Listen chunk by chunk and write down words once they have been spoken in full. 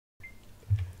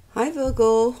Hi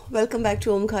Virgo, welcome back to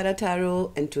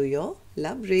Omkaratarot and to your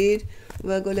love read.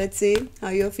 Virgo, let's see how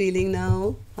you're feeling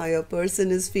now, how your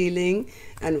person is feeling,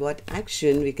 and what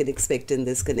action we can expect in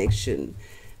this connection.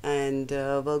 And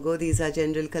Virgo, these are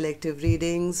general collective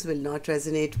readings, will not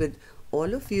resonate with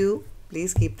all of you.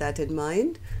 Please keep that in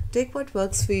mind. Take what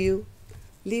works for you,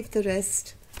 leave the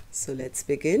rest. So let's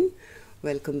begin.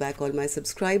 Welcome back all my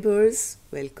subscribers,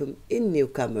 welcome in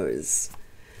newcomers.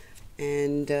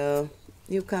 And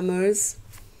newcomers,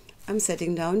 I'm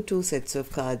setting down two sets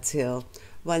of cards here.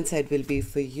 One side will be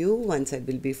for you, one side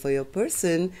will be for your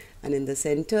person, and in the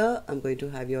center I'm going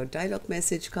to have your dialogue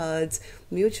message cards,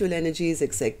 mutual energies,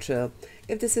 etc.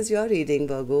 If this is your reading,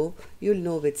 Virgo, you'll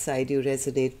know which side you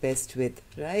resonate best with,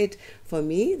 right? For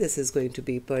me, this is going to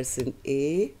be person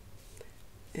A,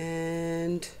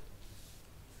 and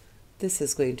this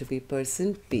is going to be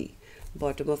person B.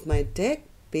 Bottom of my deck,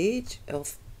 Page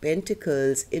of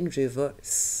Pentacles in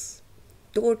reverse.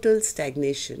 Total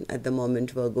stagnation at the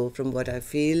moment, Virgo, from what I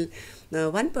feel.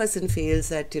 Now, one person feels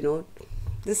that,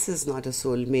 this is not a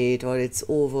soulmate, or it's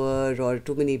over, or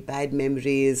too many bad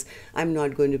memories. I'm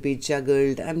not going to be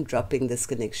juggled. I'm dropping this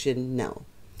connection now.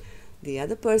 The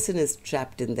other person is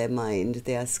trapped in their mind.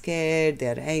 They are scared, they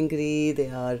are angry, they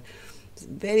are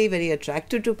very, very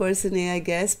attracted to person A, I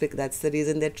guess, because that's the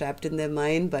reason they're trapped in their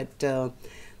mind, but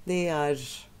they are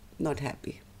not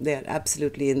happy. They are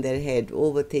absolutely in their head,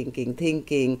 overthinking,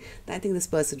 thinking. I think this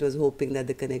person was hoping that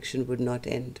the connection would not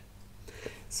end.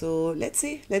 So let's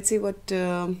see what's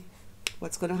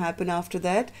going to happen after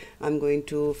that. I'm going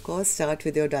to, of course, start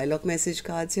with your dialogue message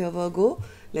cards here, Virgo.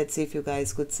 Let's see if you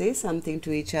guys could say something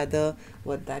to each other,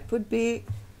 what that would be,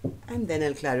 and then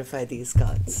I'll clarify these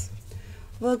cards.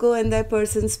 Virgo and their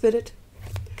person, spirit.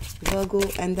 Virgo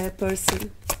and their person.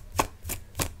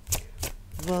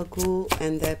 Virgo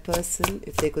and their person,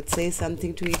 if they could say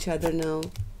something to each other now,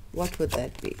 what would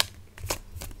that be?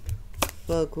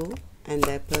 Virgo and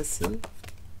their person.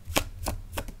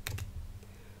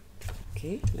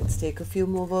 Okay, let's take a few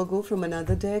more, Virgo, from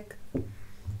another deck.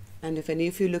 And if any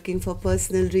of you are looking for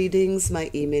personal readings,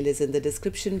 my email is in the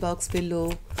description box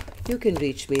below. You can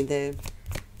reach me there.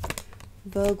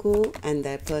 Virgo and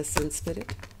their person,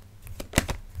 spirit.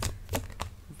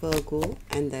 Virgo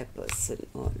and their person.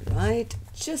 All right,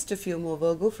 just a few more,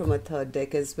 Virgo, from a third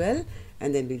deck as well,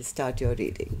 and then we'll start your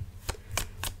reading.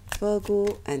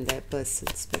 Virgo and their person,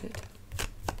 spirit.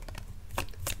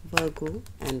 Virgo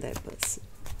and their person.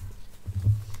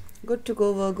 Good to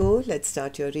go, Virgo. Let's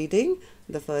start your reading.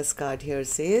 The first card here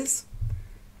says,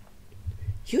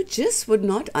 you just would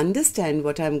not understand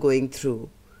what I'm going through.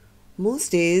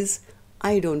 Most days,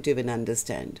 I don't even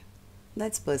understand.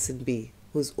 That's person B,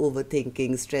 who's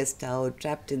overthinking, stressed out,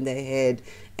 trapped in their head,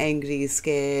 angry,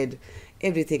 scared,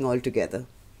 everything all together.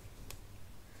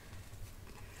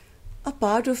 A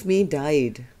part of me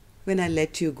died when I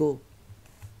let you go.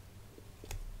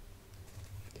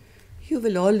 You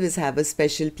will always have a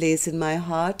special place in my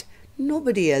heart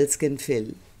nobody else can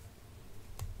fill.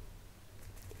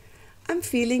 I'm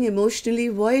feeling emotionally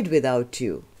void without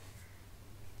you.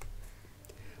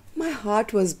 My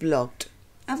heart was blocked.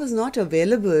 I was not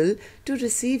available to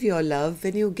receive your love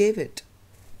when you gave it.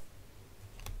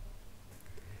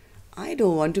 I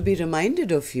don't want to be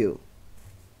reminded of you.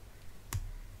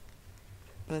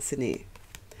 Person A.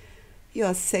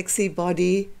 Your sexy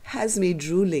body has me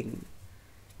drooling.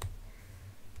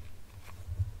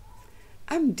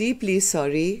 I'm deeply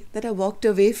sorry that I walked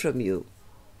away from you.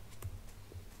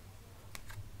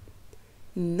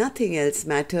 Nothing else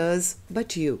matters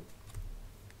but you.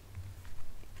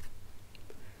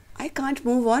 I can't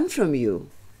move on from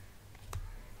you.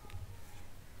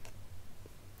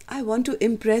 I want to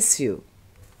impress you.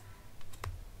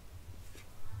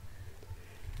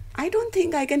 I don't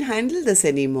think I can handle this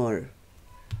anymore.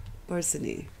 Person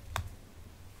A.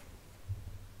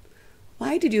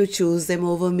 Why did you choose them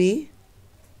over me?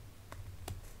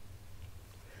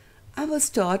 I was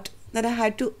taught that I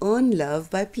had to earn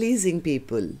love by pleasing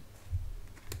people.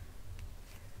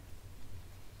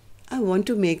 I want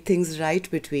to make things right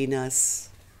between us.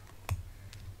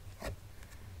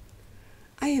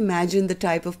 I imagine the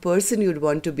type of person you'd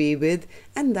want to be with,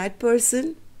 and that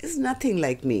person is nothing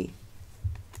like me.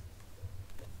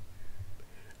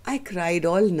 I cried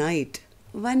all night,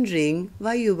 wondering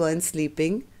why you weren't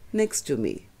sleeping next to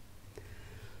me.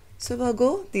 So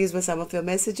Virgo, these were some of your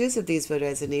messages. If these were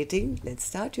resonating, let's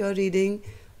start your reading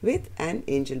with an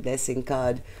angel blessing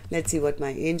card. Let's see what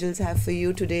my angels have for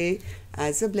you today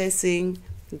as a blessing,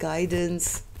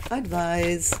 guidance,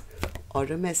 advice, or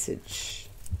a message.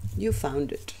 You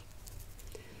found it.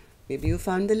 Maybe you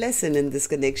found the lesson in this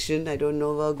connection. I don't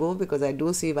know, Virgo, because I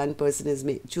do see one person is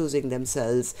choosing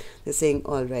themselves. They're saying,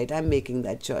 all right, I'm making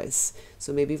that choice.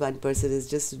 So maybe one person is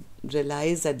just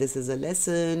realized that this is a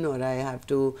lesson, or I have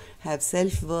to have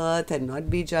self-worth and not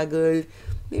be juggled.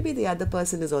 Maybe the other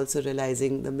person is also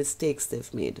realizing the mistakes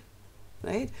they've made,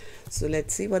 right? So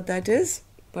let's see what that is.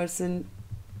 Person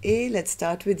A, let's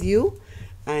start with you.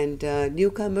 And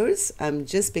newcomers, I'm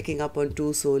just picking up on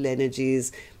two soul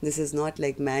energies. This is not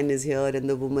like man is here and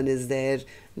the woman is there.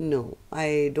 No,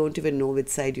 I don't even know which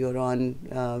side you're on,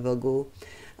 Virgo.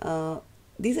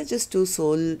 These are just two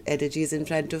soul energies in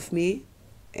front of me,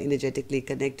 energetically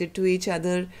connected to each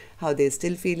other, how they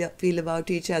still feel about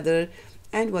each other,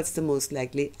 and what's the most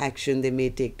likely action they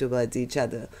may take towards each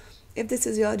other. If this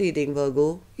is your reading,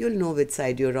 Virgo, you'll know which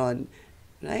side you're on.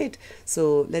 Right?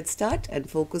 So let's start and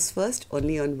focus first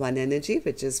only on one energy,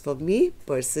 which is for me,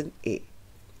 person A.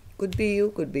 Could be you,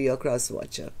 could be your cross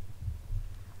watcher.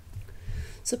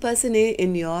 So person A,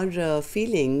 in your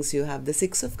feelings, you have the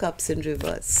Six of Cups in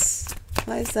reverse.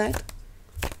 Why is that?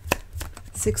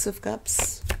 Six of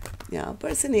Cups. Yeah,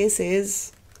 person A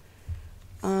says,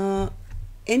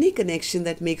 any connection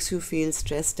that makes you feel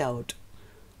stressed out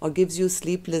or gives you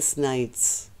sleepless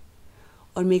nights,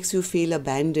 or makes you feel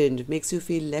abandoned, makes you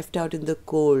feel left out in the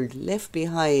cold, left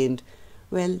behind,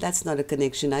 well, that's not a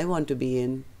connection I want to be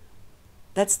in.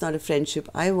 That's not a friendship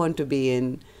I want to be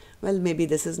in. Well, maybe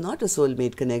this is not a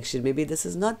soulmate connection. Maybe this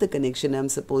is not the connection I'm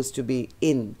supposed to be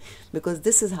in, because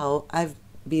this is how I've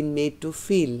been made to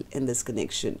feel in this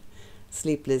connection.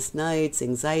 Sleepless nights,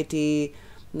 anxiety,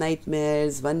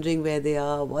 nightmares, wondering where they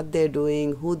are, what they're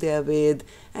doing, who they're with,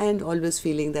 and always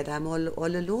feeling that I'm all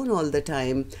alone all the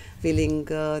time, feeling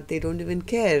they don't even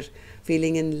care,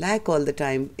 feeling in lack all the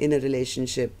time in a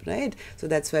relationship, right? So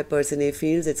that's why person A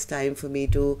feels it's time for me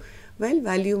to, well,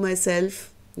 value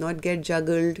myself, not get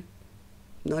juggled,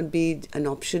 not be an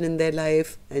option in their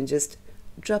life, and just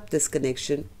drop this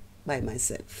connection by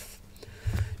myself.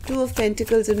 Two of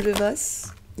Pentacles in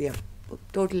reverse. Yeah,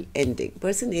 total ending.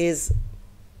 Person A is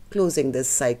closing this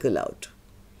cycle out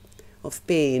of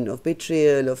pain, of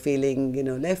betrayal, of feeling,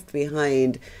 left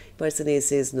behind. Person A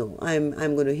says, no, I'm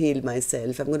going to heal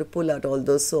myself. I'm going to pull out all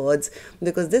those swords,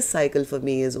 because this cycle for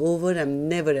me is over. I'm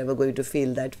never ever going to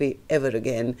feel that way ever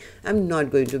again. I'm not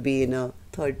going to be in a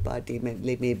third party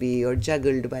maybe, or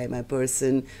juggled by my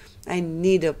person. I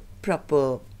need a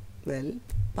proper, well,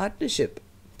 partnership.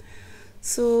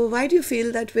 So why do you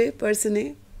feel that way, person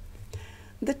A?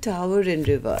 The Tower in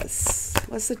reverse.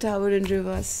 What's the Tower in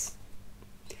reverse?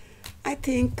 I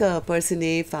think person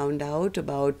A found out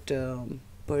about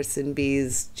person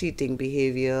B's cheating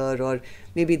behavior, or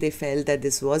maybe they felt that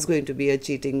this was going to be a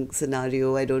cheating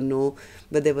scenario. I don't know,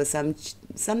 but there was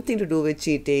something to do with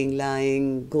cheating,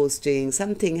 lying, ghosting.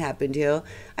 Something happened here.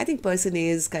 I think person A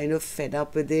is kind of fed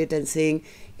up with it and saying,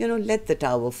 let the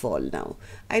tower fall now.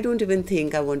 I don't even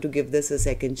think I want to give this a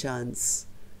second chance.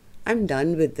 I'm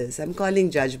done with this. I'm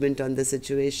calling judgment on the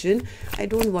situation. I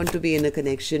don't want to be in a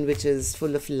connection which is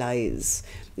full of lies.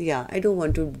 Yeah, I don't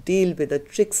want to deal with a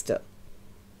trickster.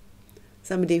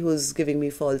 Somebody who's giving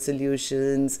me false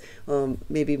illusions.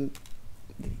 Maybe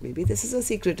this is a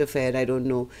secret affair. I don't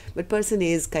know. But person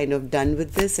A is kind of done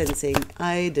with this and saying,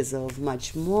 I deserve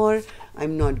much more.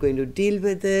 I'm not going to deal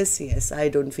with this. Yes, I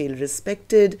don't feel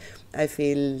respected. I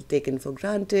feel taken for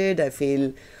granted. I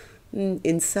feel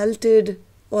insulted.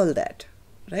 All that,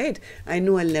 right? I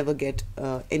know I'll never get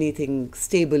anything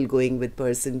stable going with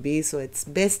person B, so it's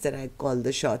best that I call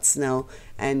the shots now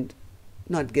and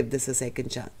not give this a second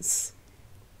chance.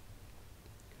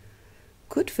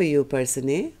 Good for you, person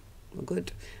A.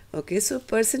 Good. Okay, so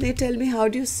person A, tell me, how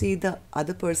do you see the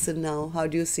other person now? How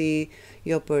do you see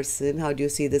your person? How do you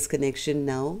see this connection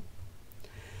now?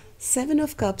 Seven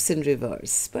of Cups in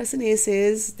reverse. Person A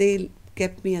says they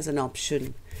kept me as an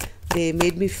option. They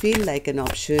made me feel like an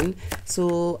option.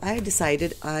 So I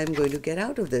decided I'm going to get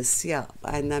out of this. Yeah.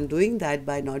 And I'm doing that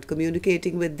by not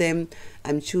communicating with them.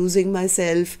 I'm choosing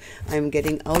myself. I'm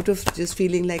getting out of just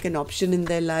feeling like an option in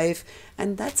their life.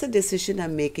 And that's a decision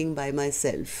I'm making by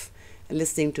myself.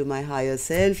 Listening to my higher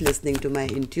self, listening to my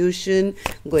intuition,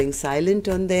 going silent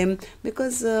on them,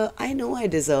 because I know I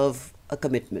deserve a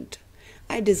commitment.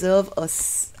 I deserve a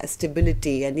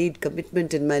stability. I need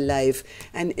commitment in my life.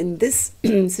 And in this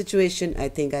situation, I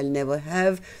think I'll never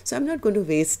have. So I'm not going to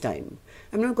waste time.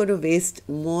 I'm not going to waste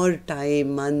more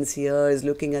time, months, years,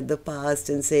 looking at the past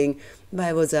and saying,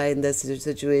 why was I in this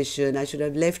situation? I should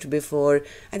have left before.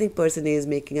 I think person A is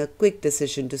making a quick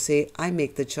decision to say, I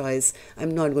make the choice.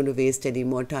 I'm not going to waste any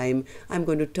more time. I'm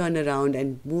going to turn around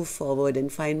and move forward and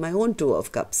find my own Two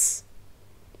of Cups.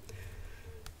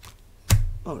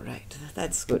 All right,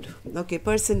 that's good. Okay,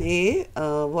 person A,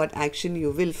 what action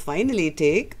you will finally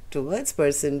take towards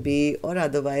person B, or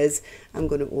otherwise I'm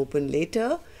going to open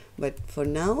later. But for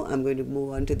now, I'm going to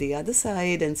move on to the other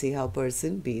side and see how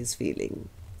person B is feeling.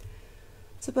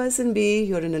 So person B,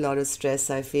 you're in a lot of stress,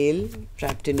 I feel,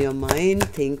 trapped in your mind,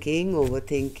 thinking,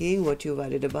 overthinking what you're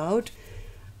worried about.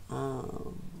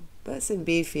 Person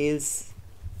B feels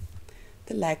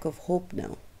the lack of hope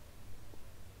now.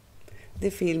 They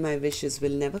feel my wishes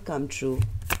will never come true.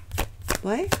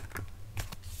 Why?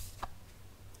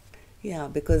 Yeah,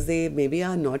 because they maybe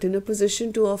are not in a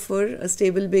position to offer a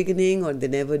stable beginning, or they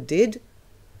never did.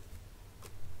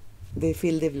 They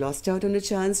feel they've lost out on a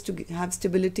chance to have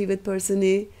stability with person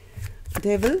A.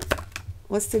 Devil?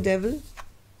 What's the devil?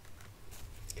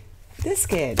 They're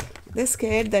scared. They're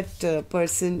scared that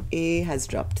person A has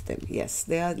dropped them. Yes,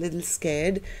 they are a little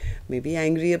scared, maybe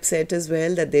angry, upset as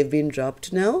well that they've been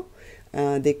dropped now.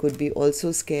 They could be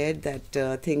also scared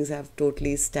that things have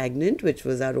totally stagnant, which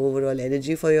was our overall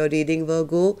energy for your reading,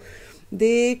 Virgo.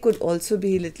 They could also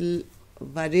be a little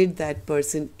worried that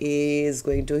person A is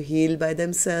going to heal by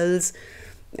themselves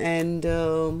and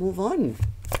move on.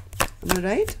 Am I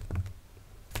right?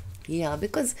 Yeah,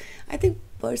 because I think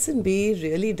person B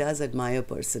really does admire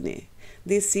person A.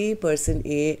 They see person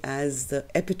A as the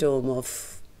epitome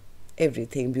of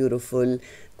everything beautiful,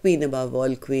 queen above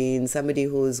all queens, somebody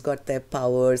who's got their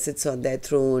power, sits on their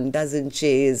throne, doesn't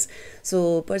chase.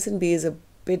 So person B is a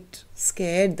bit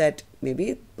scared that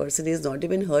maybe person A is not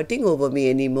even hurting over me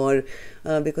anymore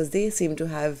because they seem to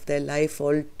have their life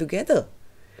all together.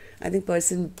 I think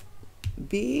person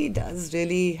B does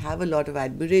really have a lot of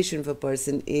admiration for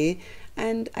person A,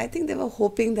 and I think they were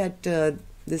hoping that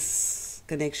this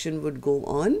connection would go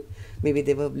on. Maybe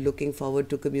they were looking forward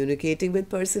to communicating with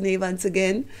person A once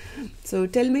again. So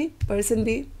tell me, person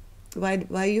B, why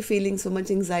are you feeling so much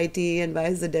anxiety, and why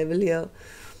is the devil here?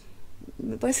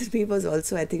 Person B was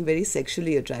also, I think, very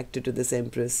sexually attracted to this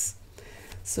Empress.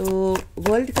 So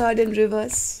World card in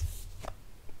reverse.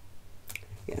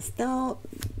 Yes, now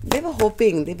they were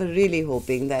really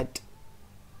hoping that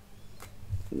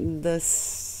the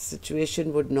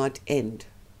situation would not end.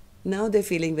 Now they're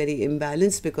feeling very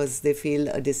imbalanced because they feel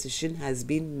a decision has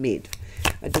been made.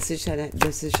 A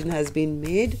decision has been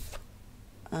made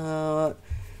by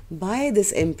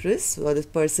this Empress or this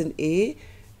person A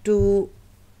to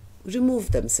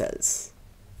remove themselves.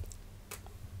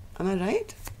 Am I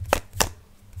right?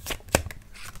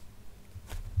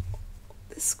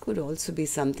 This could also be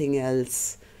something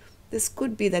else. This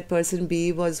could be that person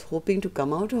B was hoping to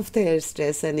come out of their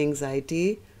stress and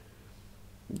anxiety,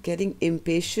 getting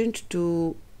impatient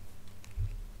to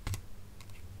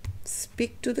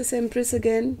speak to this Empress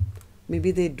again. Maybe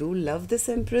they do love this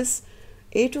Empress.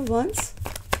 8 of Wands.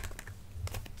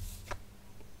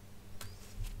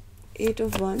 8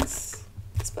 of Wands.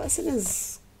 This person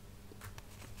is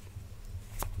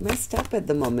messed up at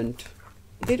the moment.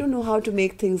 They don't know how to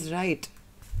make things right.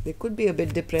 They could be a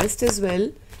bit depressed as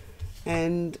well.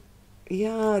 And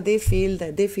yeah, they feel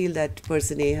that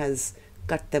person A has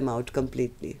cut them out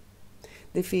completely.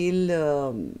 They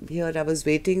feel here I was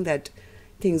waiting that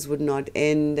things would not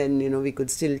end and we could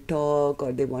still talk,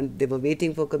 or they were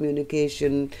waiting for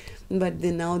communication, but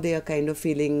now they are kind of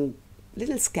feeling a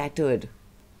little scattered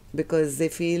because they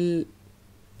feel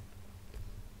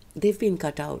they've been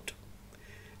cut out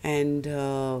and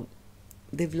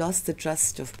they've lost the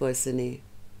trust of person A.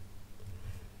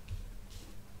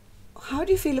 How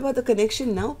do you feel about the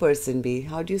connection now, person B?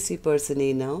 How do you see person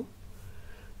A now?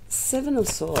 7 of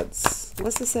Swords.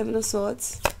 What's the 7 of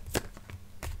Swords?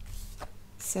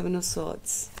 7 of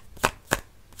Swords.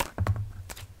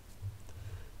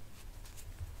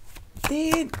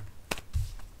 I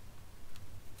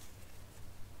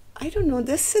don't know,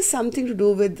 this is something to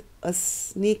do with a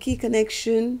sneaky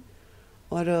connection,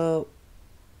 or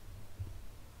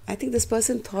I think this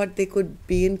person thought they could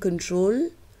be in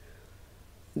control.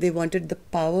 They wanted the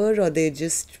power, or they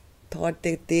just thought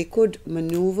that they could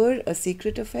maneuver a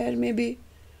secret affair, maybe.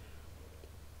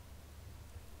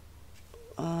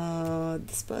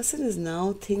 This person is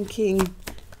now thinking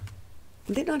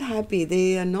they're not happy.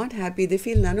 They are not happy. They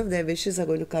feel none of their wishes are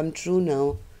going to come true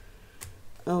now.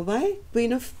 Why?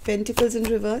 Queen of Pentacles in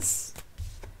reverse.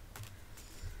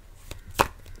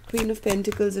 Queen of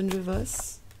Pentacles in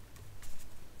reverse.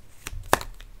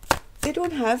 They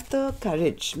don't have the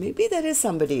courage. Maybe there is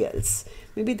somebody else.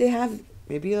 Maybe they have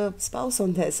a spouse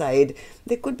on their side.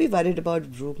 They could be worried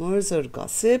about rumors or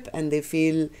gossip, and they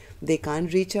feel they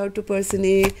can't reach out to person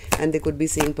A, and they could be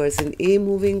seeing person A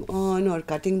moving on or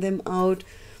cutting them out.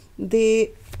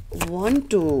 They want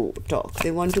to talk,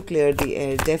 they want to clear the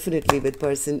air, definitely with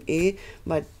person A,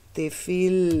 but they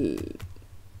feel,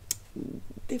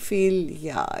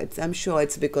 yeah, I'm sure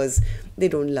it's because they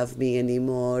don't love me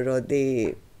anymore, or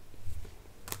they,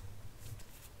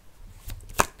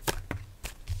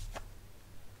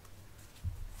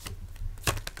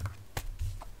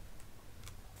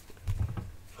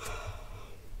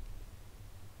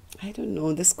 I don't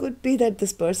know, this could be that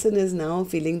this person is now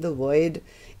feeling the void.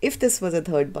 If this was a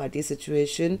third party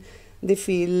situation, they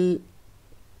feel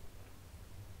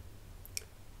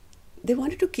they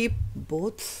wanted to keep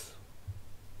both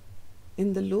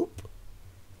in the loop,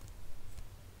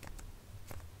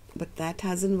 but that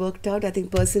hasn't worked out. I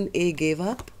think person A gave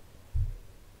up.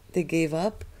 They gave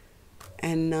up,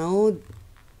 and now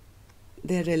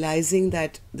they're realizing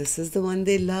that this is the one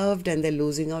they loved and they're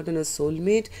losing out on a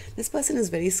soulmate. This person is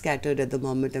very scattered at the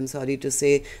moment, I'm sorry to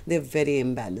say. They're very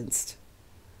imbalanced.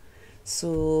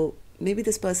 So maybe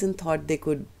this person thought they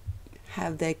could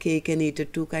have their cake and eat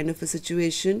it too, kind of a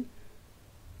situation.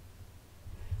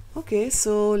 Okay,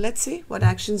 so let's see what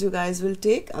actions you guys will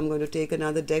take. I'm going to take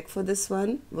another deck for this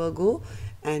one, Virgo.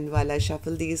 And while I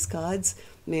shuffle these cards,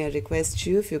 may I request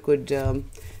you if you could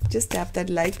just tap that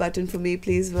like button for me,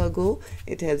 please, Virgo.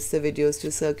 It helps the videos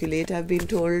to circulate, I've been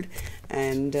told.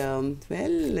 And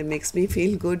well, it makes me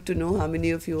feel good to know how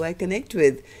many of you I connect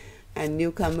with. And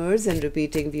newcomers and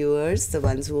repeating viewers, the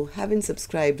ones who haven't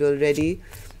subscribed already,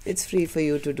 it's free for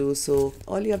you to do so.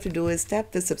 All you have to do is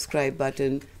tap the subscribe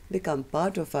button, become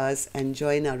part of us, and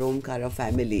join our Omkara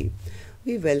family.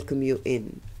 We welcome you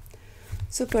in.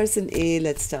 So person A,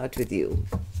 let's start with you.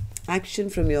 Action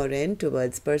from your end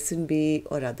towards person B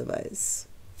or otherwise.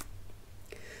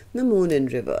 The moon in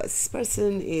reverse.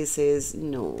 Person A says,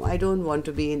 no, I don't want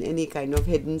to be in any kind of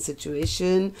hidden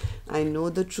situation. I know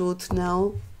the truth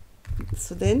now.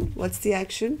 So then, what's the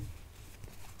action?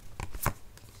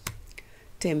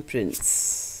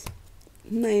 Temperance.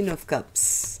 9 of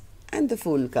Cups. And the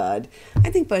Fool card. I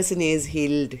think person A is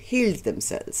healed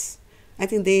themselves. I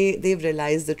think they've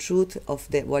realized the truth of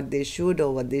what they should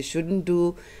or what they shouldn't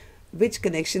do, which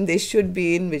connection they should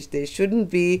be in, which they shouldn't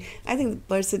be. I think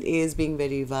person A is being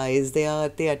very wise. They are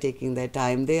taking their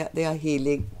time. They are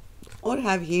healing or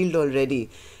have healed already.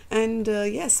 And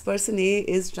yes, person A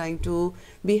is trying to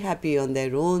be happy on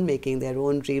their own, making their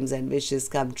own dreams and wishes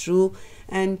come true,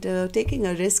 and taking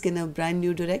a risk in a brand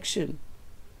new direction.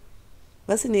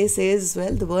 Person A says,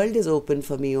 well, the world is open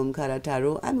for me,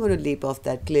 Omkaratarot. I'm going to leap off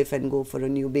that cliff and go for a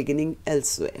new beginning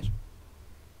elsewhere.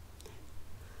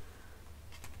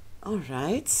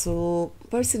 Alright, so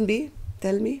person B,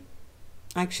 tell me.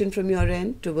 Action from your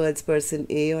end towards person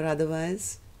A or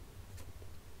otherwise.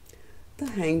 The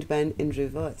Hanged Man in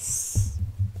reverse.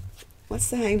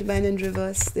 What's the Hanged Man in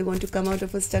reverse? They want to come out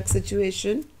of a stuck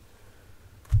situation.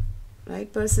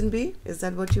 Right, person B? Is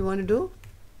that what you want to do?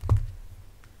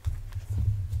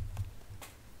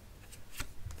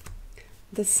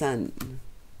 The Sun,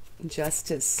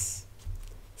 Justice,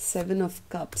 7 of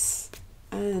Cups,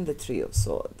 and the 3 of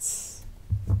Swords.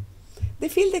 They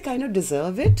feel they kind of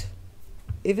deserve it,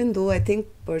 even though I think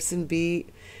person B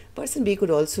could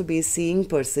also be seeing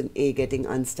person A getting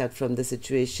unstuck from the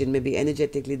situation. Maybe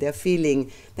energetically they're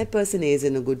feeling that person A is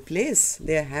in a good place.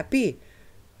 They're happy,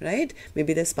 right?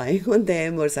 Maybe they're spying on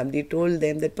them, or somebody told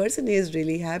them that person A is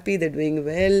really happy, they're doing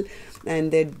well,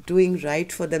 and they're doing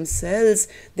right for themselves.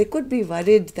 They could be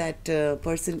worried that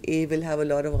person A will have a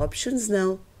lot of options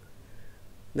now.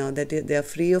 Now that they are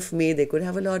free of me, they could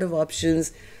have a lot of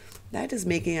options. That is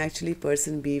making actually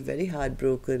person B very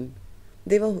heartbroken.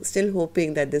 They were still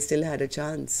hoping that they still had a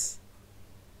chance.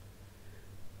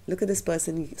 Look at this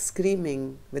person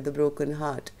screaming with a broken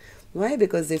heart. Why?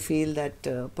 Because they feel that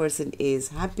person A is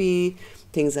happy,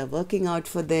 things are working out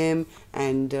for them,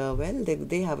 and well,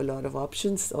 they have a lot of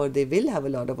options, or they will have a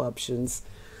lot of options.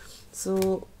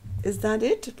 So is that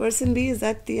it, person B? Is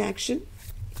that the action?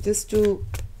 Just to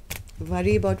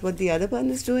worry about what the other one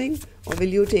is doing? Or will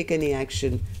you take any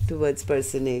action towards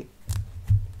person A?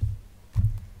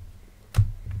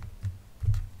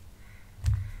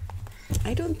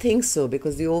 I don't think so,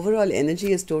 because the overall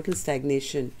energy is total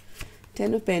stagnation.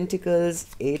 10 of Pentacles,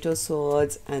 8 of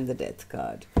Swords, and the Death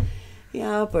card.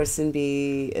 Yeah, person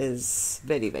B is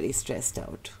very, very stressed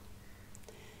out.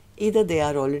 Either they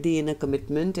are already in a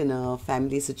commitment, in a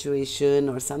family situation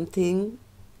or something.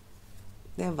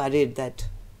 They're worried that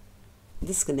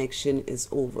this connection is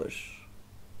over.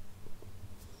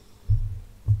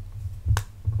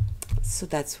 So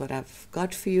that's what I've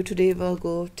got for you today,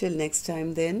 Virgo. Till next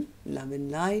time then, love and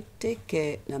light. Take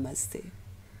care. Namaste.